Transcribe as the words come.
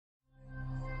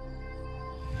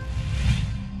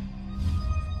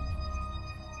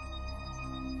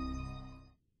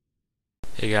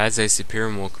Hey guys, ACP here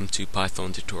and welcome to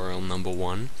Python tutorial number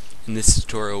 1. In this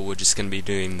tutorial we're just going to be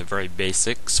doing the very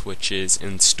basics, which is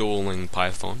installing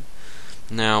Python.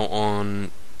 Now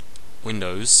on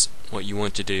Windows, what you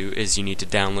want to do is you need to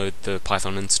download the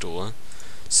Python installer.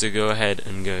 So go ahead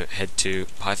and head to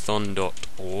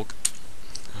python.org.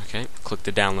 Okay, click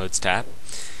the Downloads tab.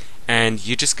 And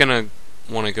you're just going to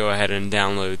want to go ahead and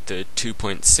download the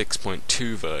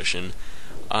 2.6.2 version.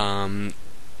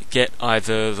 Get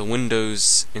either the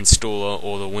Windows installer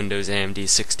or the Windows AMD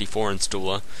 64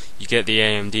 installer. You get the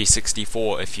AMD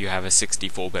 64 if you have a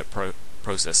 64-bit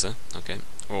processor, okay,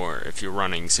 or if you're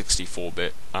running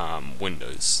 64-bit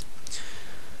Windows.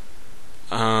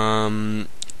 Don't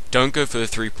go for the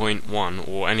 3.1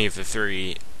 or any of the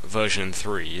three version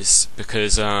 3s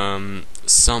because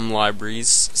some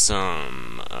libraries,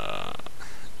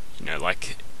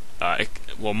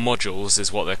 modules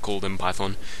is what they're called in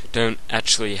Python, don't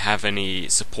actually have any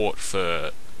support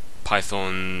for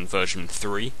Python version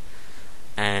 3,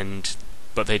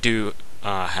 but they do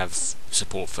have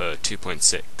support for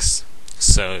 2.6.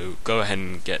 So go ahead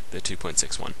and get the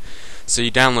 2.6 one. So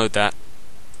you download that,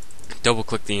 double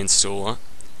click the installer,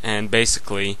 and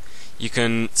basically you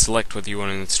can select whether you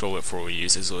want to install it for all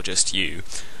users or just you.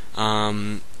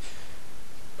 And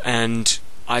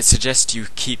I suggest you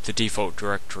keep the default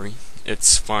directory.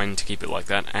 It's fine to keep it like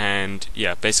that, and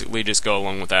yeah, basically just go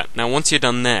along with that. Now once you're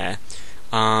done there,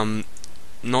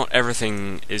 not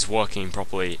everything is working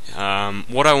properly.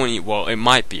 What I want you, well, it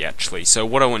might be actually, so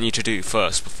what I want you to do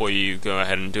first, before you go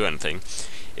ahead and do anything,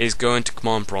 is go into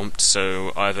command prompt,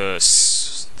 so either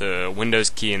the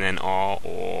Windows key and then R,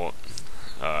 or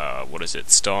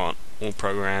start all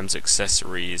programs,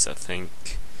 accessories, I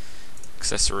think,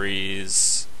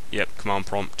 accessories. Yep, command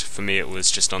prompt. For me it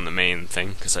was just on the main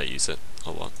thing because I use it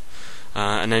a lot.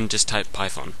 And then just type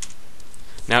Python.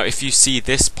 Now if you see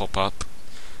this pop up,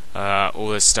 all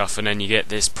this stuff, and then you get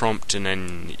this prompt and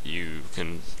then you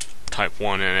can type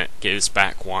 1 and it gives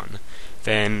back 1,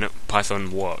 then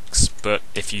Python works. But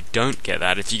if you don't get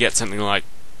that, if you get something like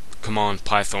command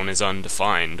Python is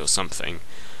undefined or something,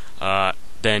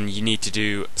 then you need to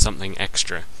do something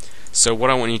extra. So what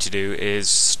I want you to do is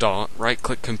start,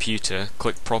 right-click Computer,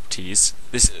 click Properties.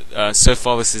 This, so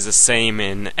far this is the same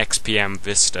in XPM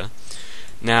Vista.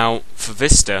 Now for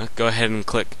Vista, go ahead and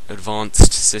click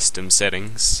Advanced System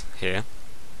Settings here.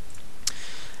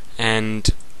 And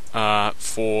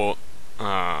for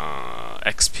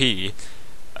XP,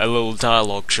 a little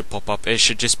dialog should pop up. It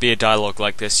should just be a dialog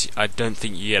like this. I don't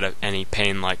think you get any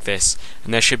pane like this.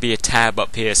 And there should be a tab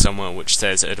up here somewhere which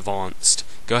says Advanced.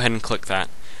 Go ahead and click that.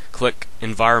 Click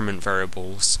Environment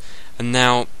Variables, and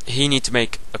now here you need to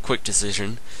make a quick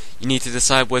decision. You need to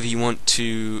decide whether you want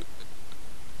to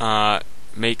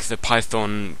make the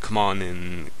Python command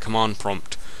in command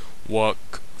prompt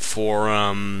work for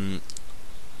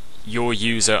your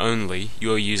user only,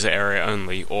 your user area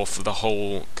only, or for the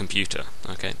whole computer.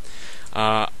 Okay,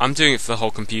 I'm doing it for the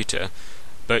whole computer,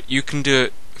 but you can do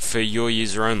it for your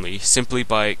user only simply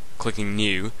by clicking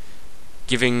New,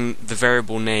 giving the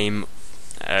variable name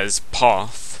as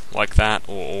path, like that,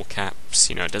 or all caps,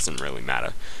 it doesn't really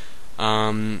matter.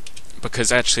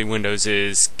 Because actually Windows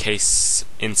is case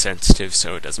insensitive,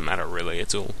 so it doesn't matter really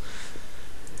at all.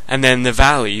 And then the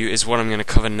value is what I'm going to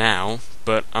cover now,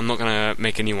 but I'm not going to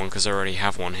make a new one because I already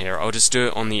have one here. I'll just do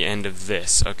it on the end of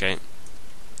this, okay?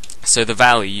 So the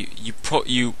value,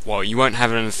 you won't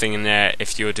have anything in there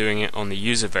if you're doing it on the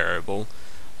user variable,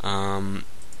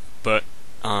 but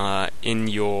in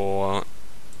your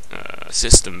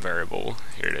system variable,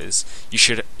 here it is,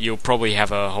 you'll probably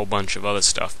have a whole bunch of other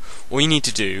stuff. All you need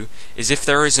to do is, if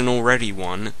there isn't already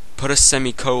one, put a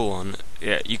semicolon.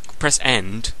 You press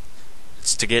end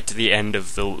to get to the end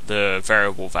of the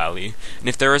variable value, and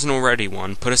if there isn't already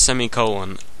one, put a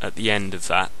semicolon at the end of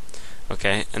that,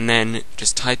 okay, and then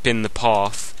just type in the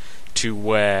path to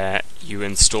where you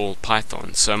install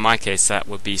Python. So in my case that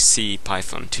would be C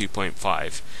Python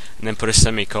 2.5, and then put a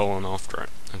semicolon after it,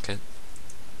 okay.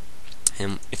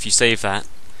 And if you save that,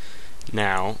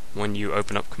 now when you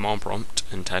open up command prompt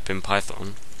and type in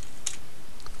Python,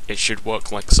 it should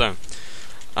work like so.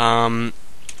 And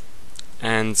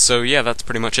so yeah, that's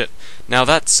pretty much it. Now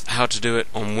that's how to do it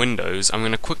on Windows. I'm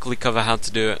going to quickly cover how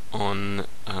to do it on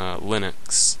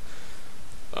Linux.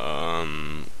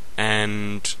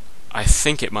 And I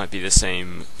think it might be the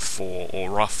same for,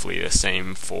 or roughly the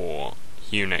same for,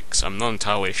 Unix. I'm not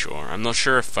entirely sure. I'm not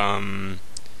sure if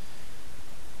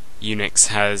Unix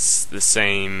has the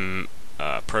same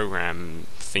program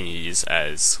thingies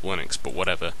as Linux, but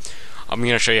whatever. I'm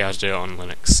going to show you how to do it on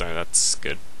Linux, so that's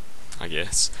good, I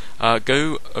guess.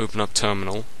 Go open up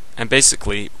Terminal, and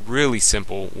basically really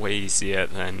simple, way easier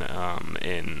than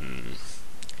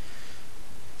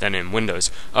in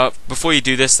Windows. Before you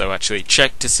do this though, actually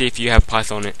check to see if you have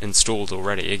Python installed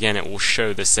already. Again, it will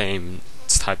show the same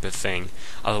type of thing.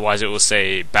 Otherwise it will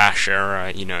say bash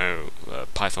error,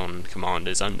 Python command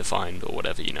is undefined or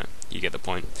whatever, you get the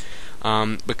point.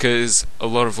 Because a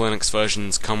lot of Linux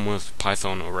versions come with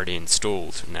Python already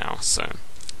installed now, so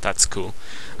that's cool.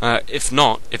 If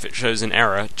not, if it shows an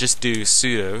error, just do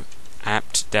sudo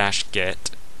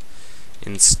apt-get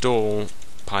install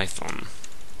Python.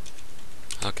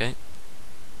 Okay,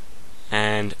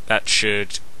 and that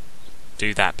should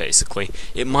do that basically.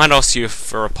 It might ask you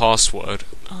for a password,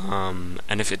 and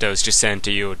if it does, just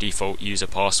enter your default user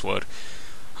password,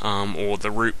 or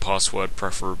the root password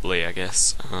preferably, I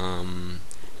guess.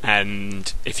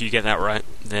 And if you get that right,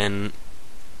 then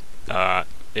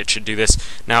it should do this.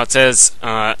 Now it says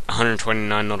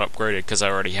 129 not upgraded because I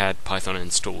already had Python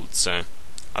installed, so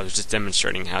I was just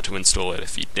demonstrating how to install it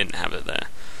if you didn't have it there.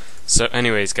 So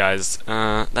anyways guys,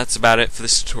 that's about it for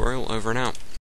this tutorial. Over and out.